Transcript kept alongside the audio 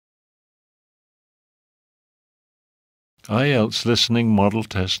IELTS Listening Model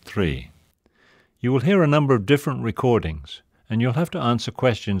Test 3. You will hear a number of different recordings, and you'll have to answer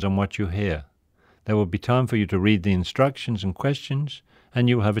questions on what you hear. There will be time for you to read the instructions and questions, and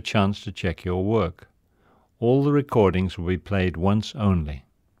you will have a chance to check your work. All the recordings will be played once only.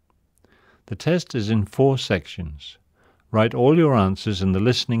 The test is in 4 sections. Write all your answers in the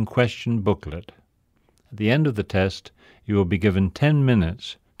listening question booklet. At the end of the test, you will be given 10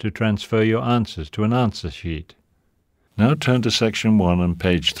 minutes to transfer your answers to an answer sheet. Now turn to Section 1 on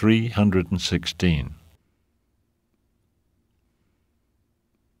page 316.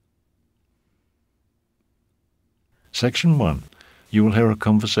 Section 1. You will hear a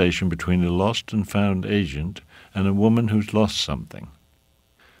conversation between a lost and found agent and a woman who's lost something.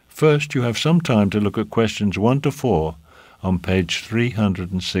 First, you have some time to look at questions 1 to 4 on page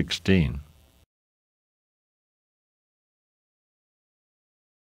 316.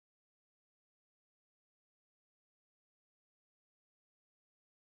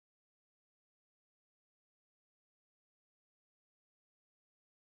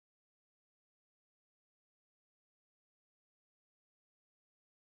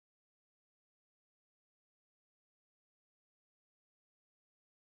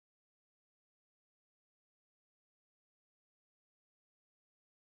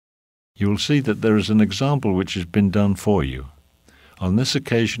 You will see that there is an example which has been done for you. On this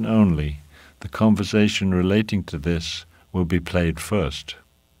occasion only, the conversation relating to this will be played first.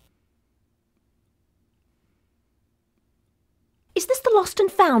 Is this the Lost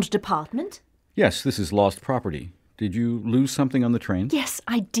and Found department? Yes, this is lost property. Did you lose something on the train? Yes,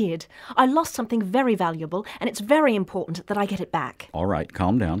 I did. I lost something very valuable, and it's very important that I get it back. All right,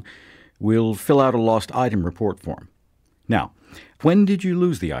 calm down. We'll fill out a lost item report form. Now, when did you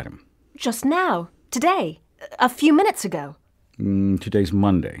lose the item? Just now. Today. A few minutes ago. Today's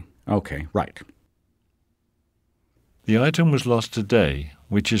Monday. Okay, right. The item was lost today,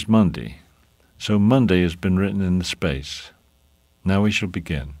 which is Monday, so Monday has been written in the space. Now we shall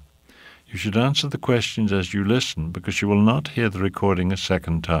begin. You should answer the questions as you listen because you will not hear the recording a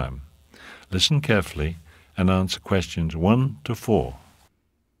second time. Listen carefully and answer questions 1 to 4.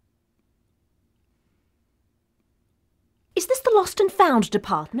 Is this the Lost and Found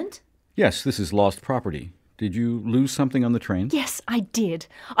department? Yes, this is lost property. Did you lose something on the train? Yes, I did.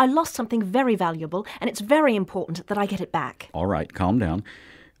 I lost something very valuable, and it's very important that I get it back. All right, calm down.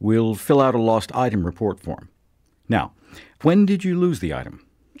 We'll fill out a lost item report form. Now, when did you lose the item?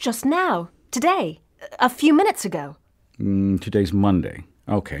 Just now. Today. A few minutes ago. Today's Monday.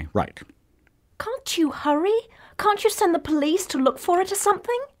 Okay, right. Can't you hurry? Can't you send the police to look for it or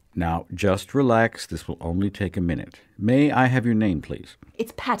something? Now, just relax. This will only take a minute. May I have your name, please?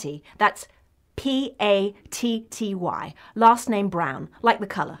 It's Patty. That's P-A-T-T-Y. Last name Brown, like the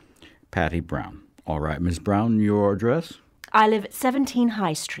colour. Patty Brown. All right, Miss Brown, your address? I live at 17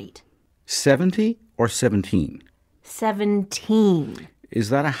 High Street. 70 or 17? 17. Is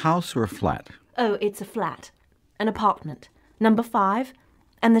that a house or a flat? Oh, it's a flat. An apartment. Number 5.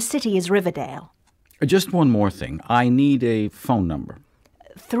 And the city is Riverdale. Just one more thing. I need a phone number.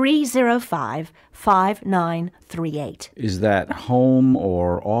 305-5938. Is that home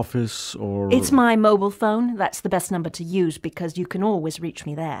or office or... It's my mobile phone. That's the best number to use because you can always reach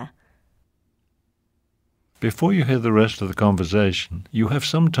me there. Before you hear the rest of the conversation, you have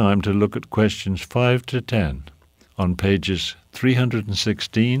some time to look at questions 5 to 10 on pages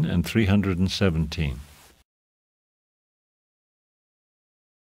 316 and 317.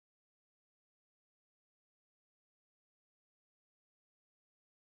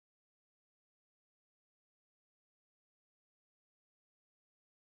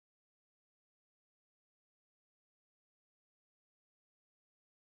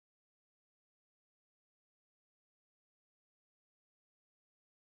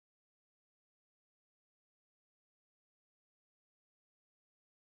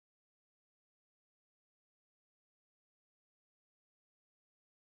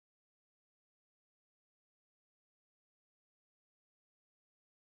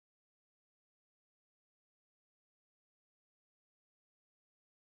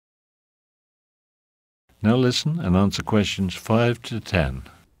 Now listen and answer questions 5 to 10.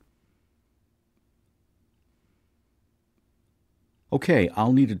 Okay,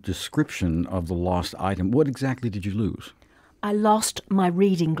 I'll need a description of the lost item. What exactly did you lose? I lost my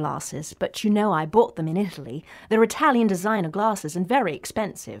reading glasses, but you know I bought them in Italy. They're Italian designer glasses and very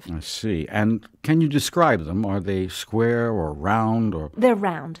expensive. I see. And can you describe them? Are they square or round or... They're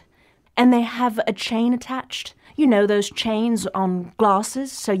round. And they have a chain attached. You know, those chains on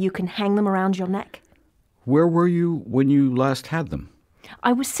glasses so you can hang them around your neck. Where were you when you last had them?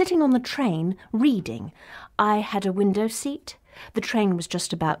 I was sitting on the train reading. I had a window seat. The train was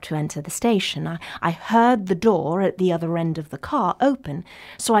just about to enter the station. I heard the door at the other end of the car open,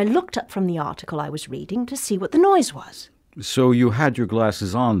 so I looked up from the article I was reading to see what the noise was. So you had your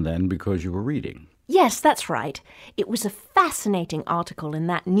glasses on then because you were reading? Yes, that's right. It was a fascinating article in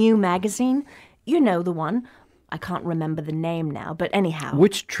that new magazine. You know the one. I can't remember the name now, but anyhow.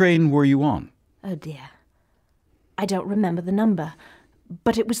 Which train were you on? Oh dear. I don't remember the number,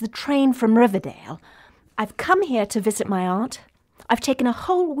 but it was the train from Riverdale. I've come here to visit my aunt. I've taken a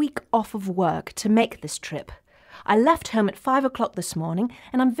whole week off of work to make this trip. I left home at 5 o'clock this morning,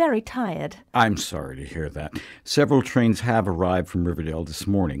 and I'm very tired. I'm sorry to hear that. Several trains have arrived from Riverdale this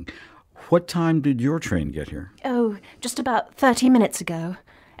morning. What time did your train get here? Oh, just about 30 minutes ago.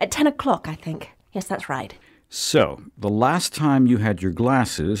 At 10 o'clock, I think. Yes, that's right. So, the last time you had your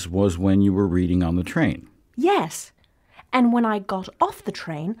glasses was when you were reading on the train? Yes. And when I got off the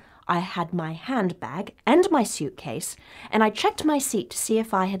train, I had my handbag and my suitcase, and I checked my seat to see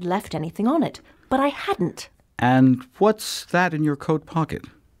if I had left anything on it, but I hadn't. And what's that in your coat pocket?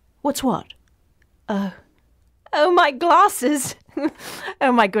 What's what? Oh, my glasses!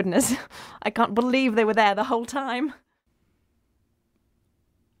 Oh, my goodness. I can't believe they were there the whole time.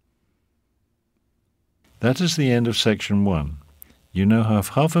 That is the end of section 1. You now have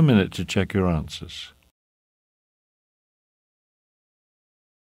half a minute to check your answers.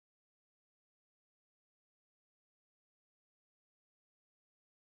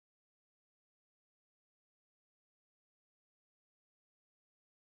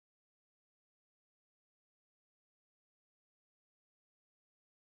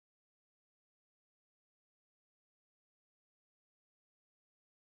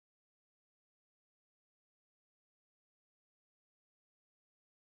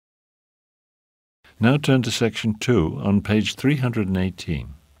 Now turn to section 2 on page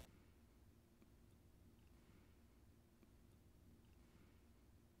 318.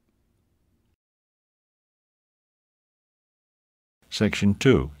 Section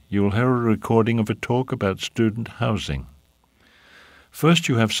 2. You will hear a recording of a talk about student housing. First,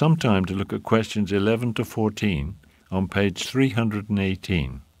 you have some time to look at questions 11 to 14 on page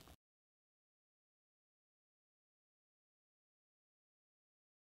 318.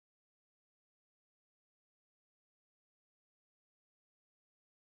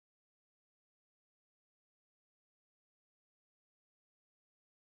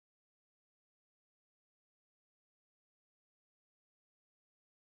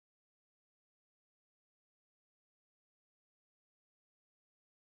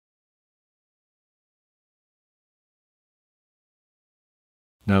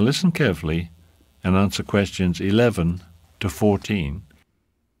 Now listen carefully and answer questions 11 to 14.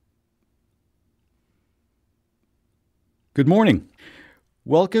 Good morning.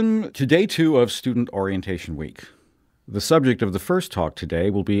 Welcome to Day 2 of Student Orientation Week. The subject of the first talk today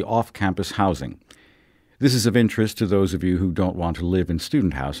will be off-campus housing. This is of interest to those of you who don't want to live in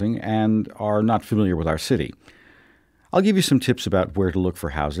student housing and are not familiar with our city. I'll give you some tips about where to look for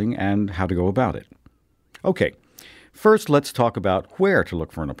housing and how to go about it. Okay, first let's talk about where to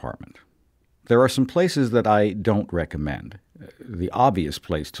look for an apartment. There are some places that I don't recommend. The obvious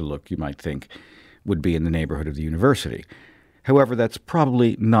place to look, you might think, would be in the neighborhood of the university. However, that's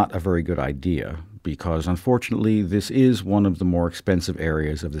probably not a very good idea because, unfortunately, this is one of the more expensive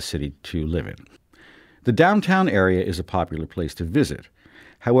areas of the city to live in. The downtown area is a popular place to visit.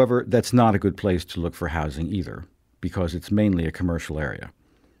 However, that's not a good place to look for housing either because it's mainly a commercial area.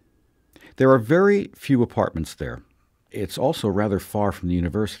 There are very few apartments there. It's also rather far from the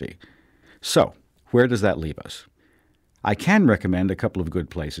university. So, where does that leave us? I can recommend a couple of good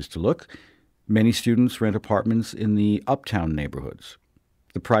places to look. Many students rent apartments in the uptown neighborhoods.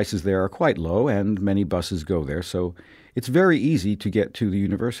 The prices there are quite low and many buses go there, so it's very easy to get to the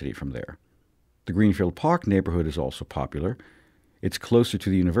university from there. The Greenfield Park neighborhood is also popular. It's closer to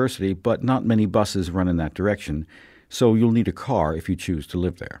the university, but not many buses run in that direction, so you'll need a car if you choose to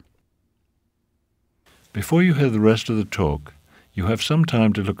live there. Before you hear the rest of the talk, you have some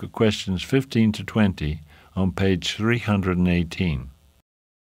time to look at questions 15 to 20 on page 318.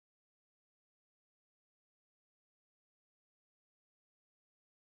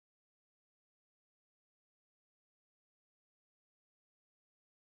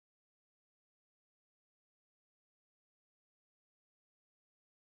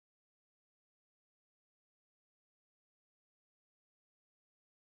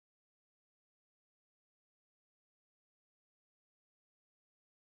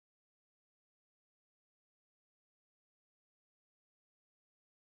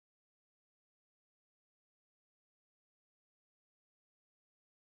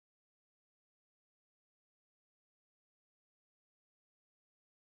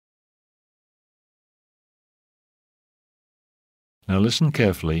 Now listen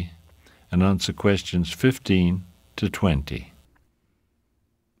carefully and answer questions 15 to 20.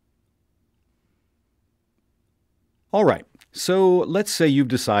 All right, so let's say you've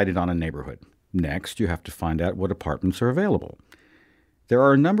decided on a neighborhood. Next, you have to find out what apartments are available. There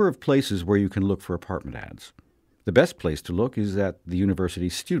are a number of places where you can look for apartment ads. The best place to look is at the university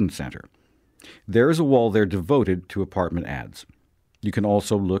student center. There is a wall there devoted to apartment ads. You can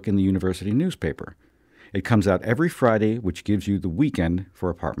also look in the university newspaper. It comes out every Friday, which gives you the weekend for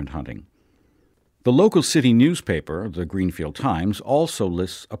apartment hunting. The local city newspaper, the Greenfield Times, also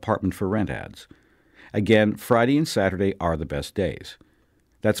lists apartment for rent ads. Again, Friday and Saturday are the best days.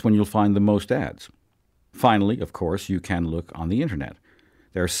 That's when you'll find the most ads. Finally, of course, you can look on the internet.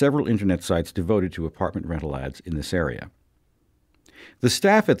 There are several internet sites devoted to apartment rental ads in this area. The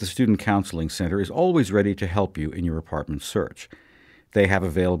staff at the Student Counseling Center is always ready to help you in your apartment search. They have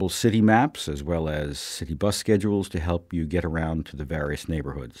available city maps as well as city bus schedules to help you get around to the various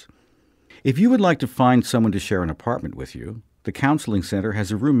neighborhoods. If you would like to find someone to share an apartment with you, the Counseling Center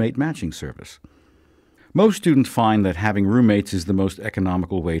has a roommate matching service. Most students find that having roommates is the most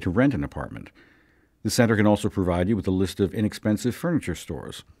economical way to rent an apartment. The center can also provide you with a list of inexpensive furniture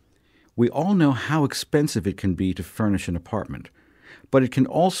stores. We all know how expensive it can be to furnish an apartment, but it can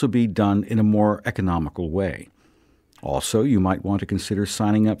also be done in a more economical way. Also, you might want to consider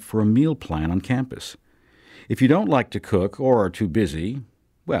signing up for a meal plan on campus. If you don't like to cook or are too busy,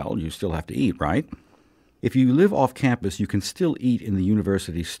 well, you still have to eat, right? If you live off campus, you can still eat in the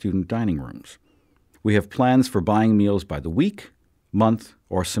university's student dining rooms. We have plans for buying meals by the week, month,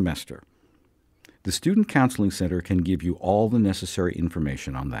 or semester. The Student Counseling Center can give you all the necessary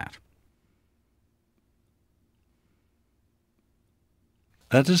information on that.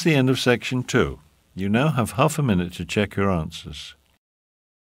 That is the end of section 2. You now have half a minute to check your answers.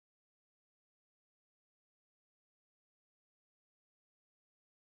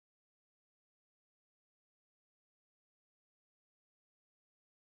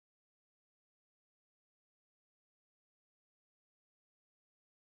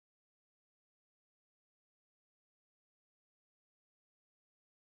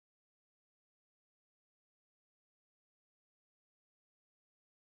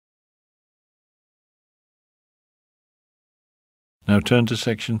 Now turn to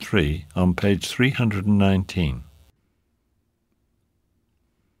section 3 on page 319.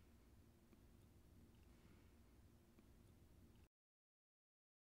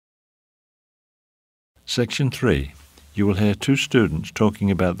 Section 3. You will hear two students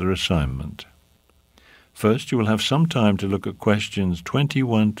talking about their assignment. First, you will have some time to look at questions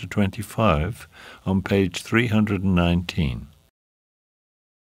 21 to 25 on page 319.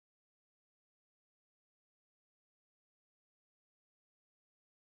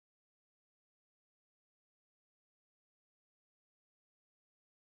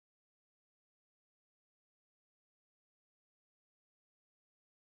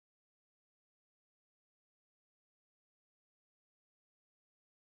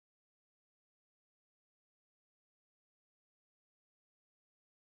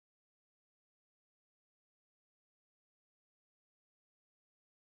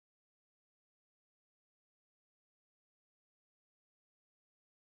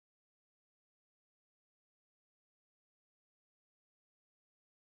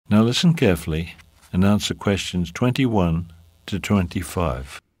 Now listen carefully and answer questions 21 to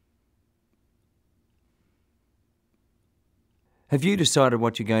 25. Have you decided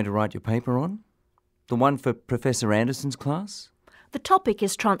what you're going to write your paper on? The one for Professor Anderson's class? The topic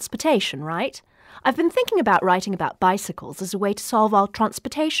is transportation, right? I've been thinking about writing about bicycles as a way to solve our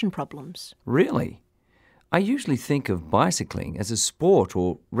transportation problems. Really? I usually think of bicycling as a sport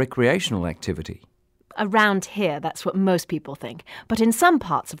or recreational activity. Around here, that's what most people think. But in some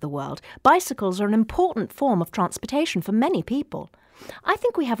parts of the world, bicycles are an important form of transportation for many people. I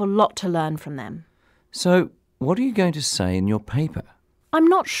think we have a lot to learn from them. So, what are you going to say in your paper? I'm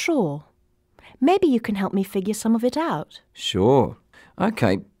not sure. Maybe you can help me figure some of it out. Sure.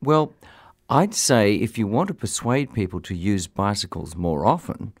 Okay, well, I'd say if you want to persuade people to use bicycles more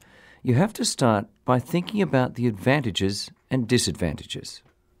often, you have to start by thinking about the advantages and disadvantages.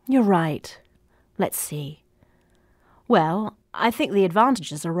 You're right. Let's see. Well, I think the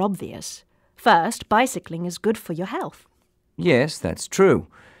advantages are obvious. First, bicycling is good for your health. Yes, that's true.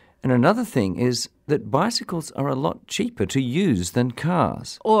 And another thing is that bicycles are a lot cheaper to use than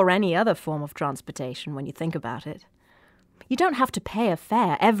cars. Or any other form of transportation when you think about it. You don't have to pay a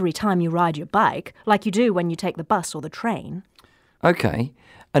fare every time you ride your bike, like you do when you take the bus or the train. Okay.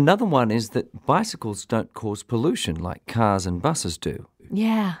 Another one is that bicycles don't cause pollution like cars and buses do.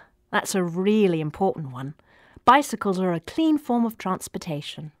 Yeah, that's a really important one. Bicycles are a clean form of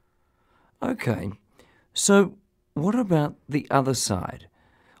transportation. Okay, so what about the other side?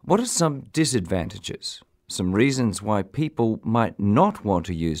 What are some disadvantages? Some reasons why people might not want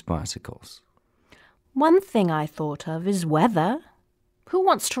to use bicycles? One thing I thought of is weather. Who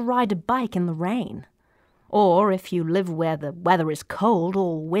wants to ride a bike in the rain? Or if you live where the weather is cold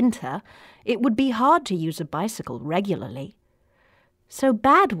all winter, it would be hard to use a bicycle regularly. So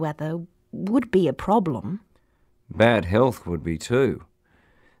bad weather would be a problem. Bad health would be too.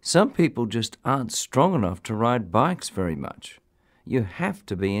 Some people just aren't strong enough to ride bikes very much. You have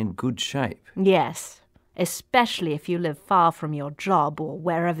to be in good shape. Yes, especially if you live far from your job or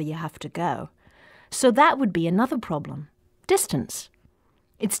wherever you have to go. So that would be another problem. Distance.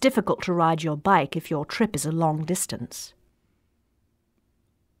 It's difficult to ride your bike if your trip is a long distance.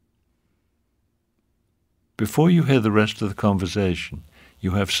 Before you hear the rest of the conversation,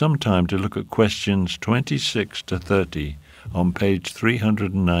 you have some time to look at questions 26 to 30 on page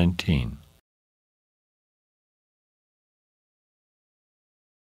 319.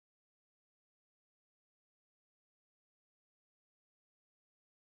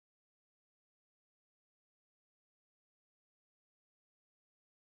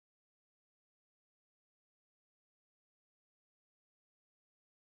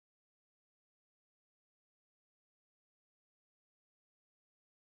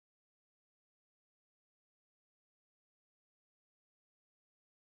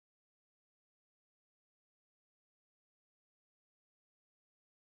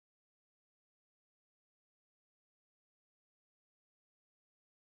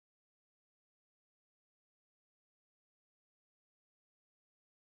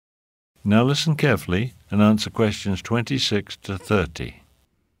 Now listen carefully and answer questions 26 to 30.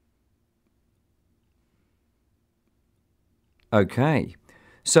 Okay,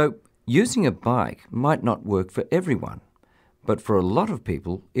 so using a bike might not work for everyone, but for a lot of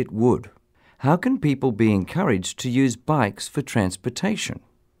people it would. How can people be encouraged to use bikes for transportation?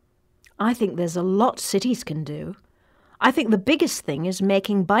 I think there's a lot cities can do. I think the biggest thing is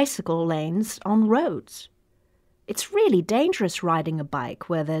making bicycle lanes on roads. It's really dangerous riding a bike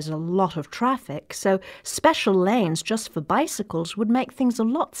where there's a lot of traffic, so special lanes just for bicycles would make things a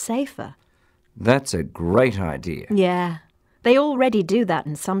lot safer. That's a great idea. Yeah, they already do that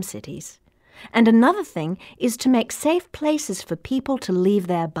in some cities. And another thing is to make safe places for people to leave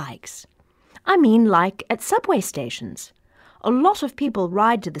their bikes. I mean, like at subway stations. A lot of people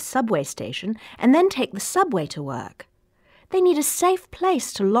ride to the subway station and then take the subway to work. They need a safe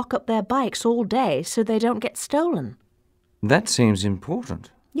place to lock up their bikes all day so they don't get stolen. That seems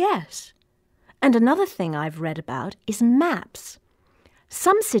important. Yes. And another thing I've read about is maps.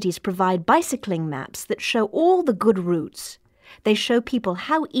 Some cities provide bicycling maps that show all the good routes. They show people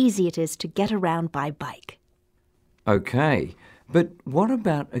how easy it is to get around by bike. Okay, but what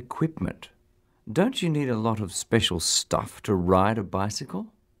about equipment? Don't you need a lot of special stuff to ride a bicycle?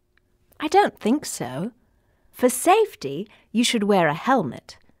 I don't think so. For safety, you should wear a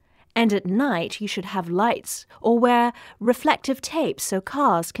helmet. And at night, you should have lights or wear reflective tape so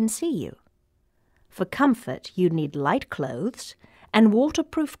cars can see you. For comfort, you need light clothes and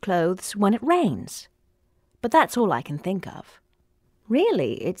waterproof clothes when it rains. But that's all I can think of.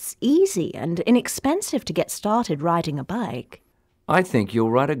 Really, it's easy and inexpensive to get started riding a bike. I think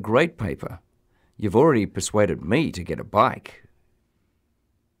you'll write a great paper. You've already persuaded me to get a bike.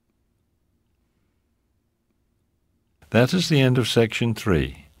 That is the end of section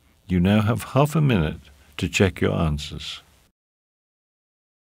 3. You now have half a minute to check your answers.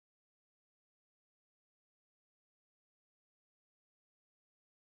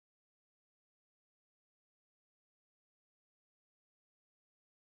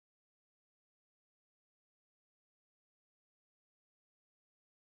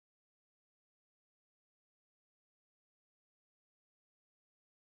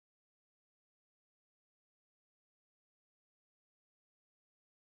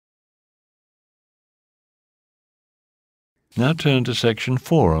 Now turn to section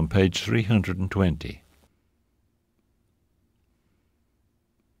 4 on page 320.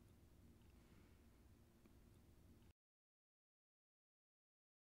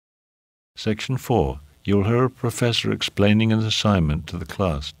 Section 4. You'll hear a professor explaining an assignment to the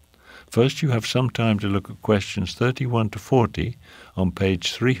class. First, you have some time to look at questions 31 to 40 on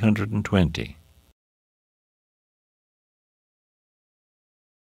page 320.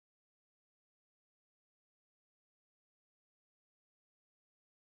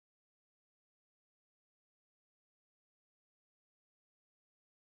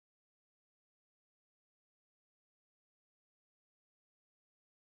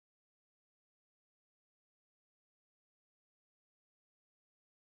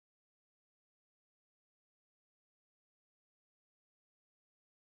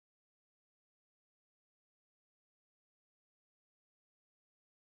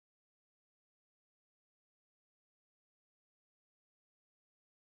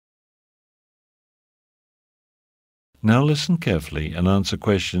 Now listen carefully and answer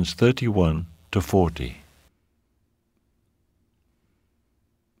questions 31 to 40.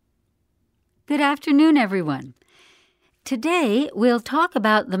 Good afternoon, everyone. Today, we'll talk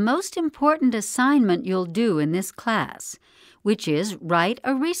about the most important assignment you'll do in this class, which is write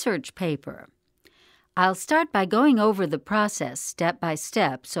a research paper. I'll start by going over the process step by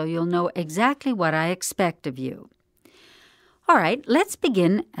step so you'll know exactly what I expect of you. All right, let's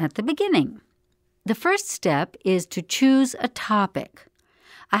begin at the beginning. The first step is to choose a topic.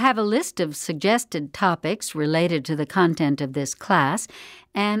 I have a list of suggested topics related to the content of this class,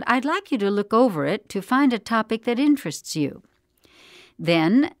 and I'd like you to look over it to find a topic that interests you.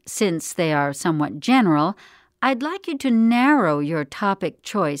 Then, since they are somewhat general, I'd like you to narrow your topic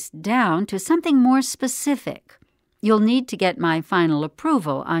choice down to something more specific. You'll need to get my final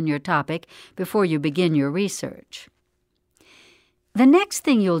approval on your topic before you begin your research. The next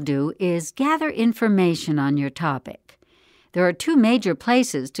thing you'll do is gather information on your topic. There are two major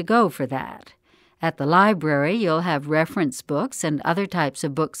places to go for that. At the library, you'll have reference books and other types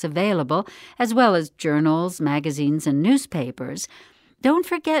of books available, as well as journals, magazines, and newspapers. Don't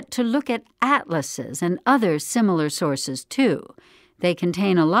forget to look at atlases and other similar sources, too. They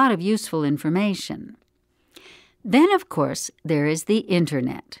contain a lot of useful information. Then, of course, there is the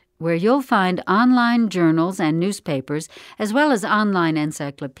Internet, where you'll find online journals and newspapers, as well as online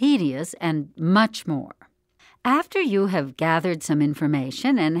encyclopedias and much more. After you have gathered some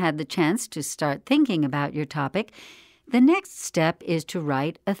information and had the chance to start thinking about your topic, the next step is to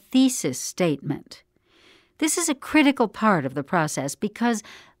write a thesis statement. This is a critical part of the process because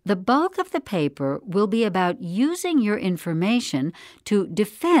the bulk of the paper will be about using your information to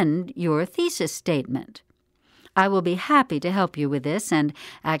defend your thesis statement. I will be happy to help you with this and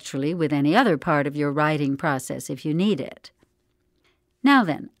actually with any other part of your writing process if you need it. Now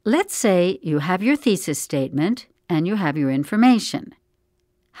then, let's say you have your thesis statement and you have your information.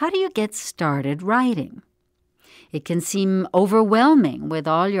 How do you get started writing? It can seem overwhelming with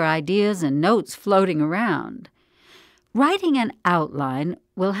all your ideas and notes floating around. Writing an outline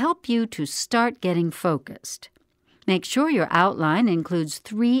will help you to start getting focused. Make sure your outline includes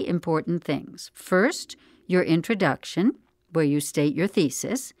 3 important things. First, your introduction, where you state your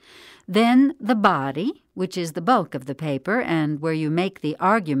thesis, then the body, which is the bulk of the paper and where you make the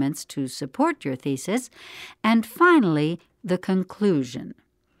arguments to support your thesis, and finally, the conclusion.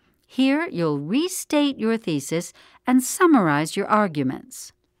 Here, you'll restate your thesis and summarize your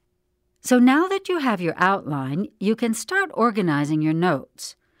arguments. So now that you have your outline, you can start organizing your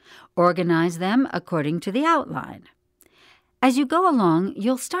notes. Organize them according to the outline. As you go along,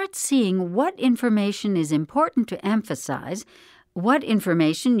 you'll start seeing what information is important to emphasize, what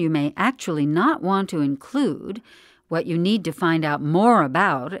information you may actually not want to include, what you need to find out more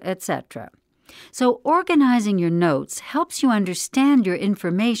about, etc. So organizing your notes helps you understand your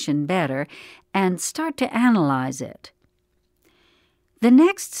information better and start to analyze it. The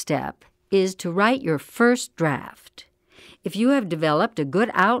next step is to write your first draft. If you have developed a good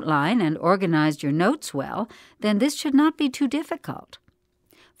outline and organized your notes well, then this should not be too difficult.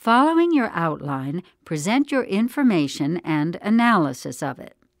 Following your outline, present your information and analysis of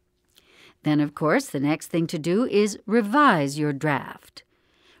it. Then, of course, the next thing to do is revise your draft.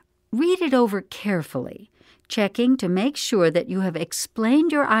 Read it over carefully, checking to make sure that you have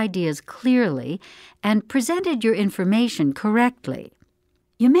explained your ideas clearly and presented your information correctly.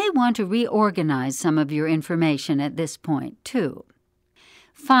 You may want to reorganize some of your information at this point, too.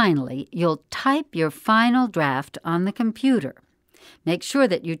 Finally, you'll type your final draft on the computer. Make sure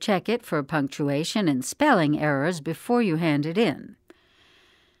that you check it for punctuation and spelling errors before you hand it in.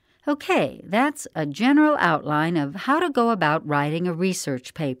 Okay, that's a general outline of how to go about writing a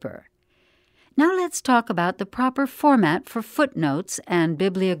research paper. Now let's talk about the proper format for footnotes and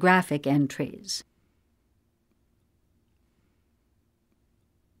bibliographic entries.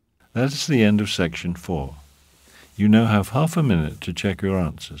 That is the end of section 4. You now have half a minute to check your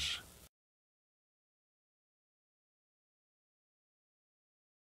answers.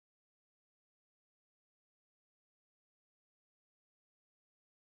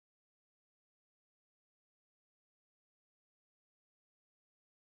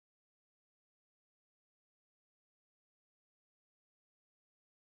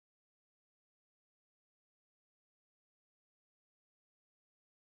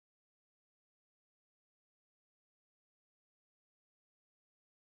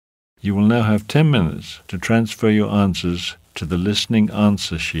 You will now have 10 minutes to transfer your answers to the listening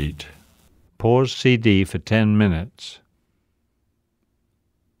answer sheet. Pause CD for 10 minutes.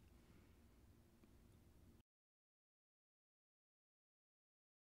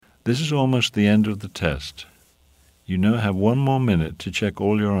 This is almost the end of the test. You now have 1 more minute to check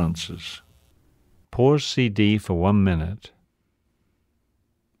all your answers. Pause CD for 1 minute.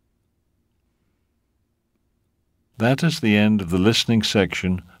 That is the end of the listening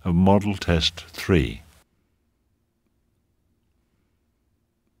section of Model Test 3.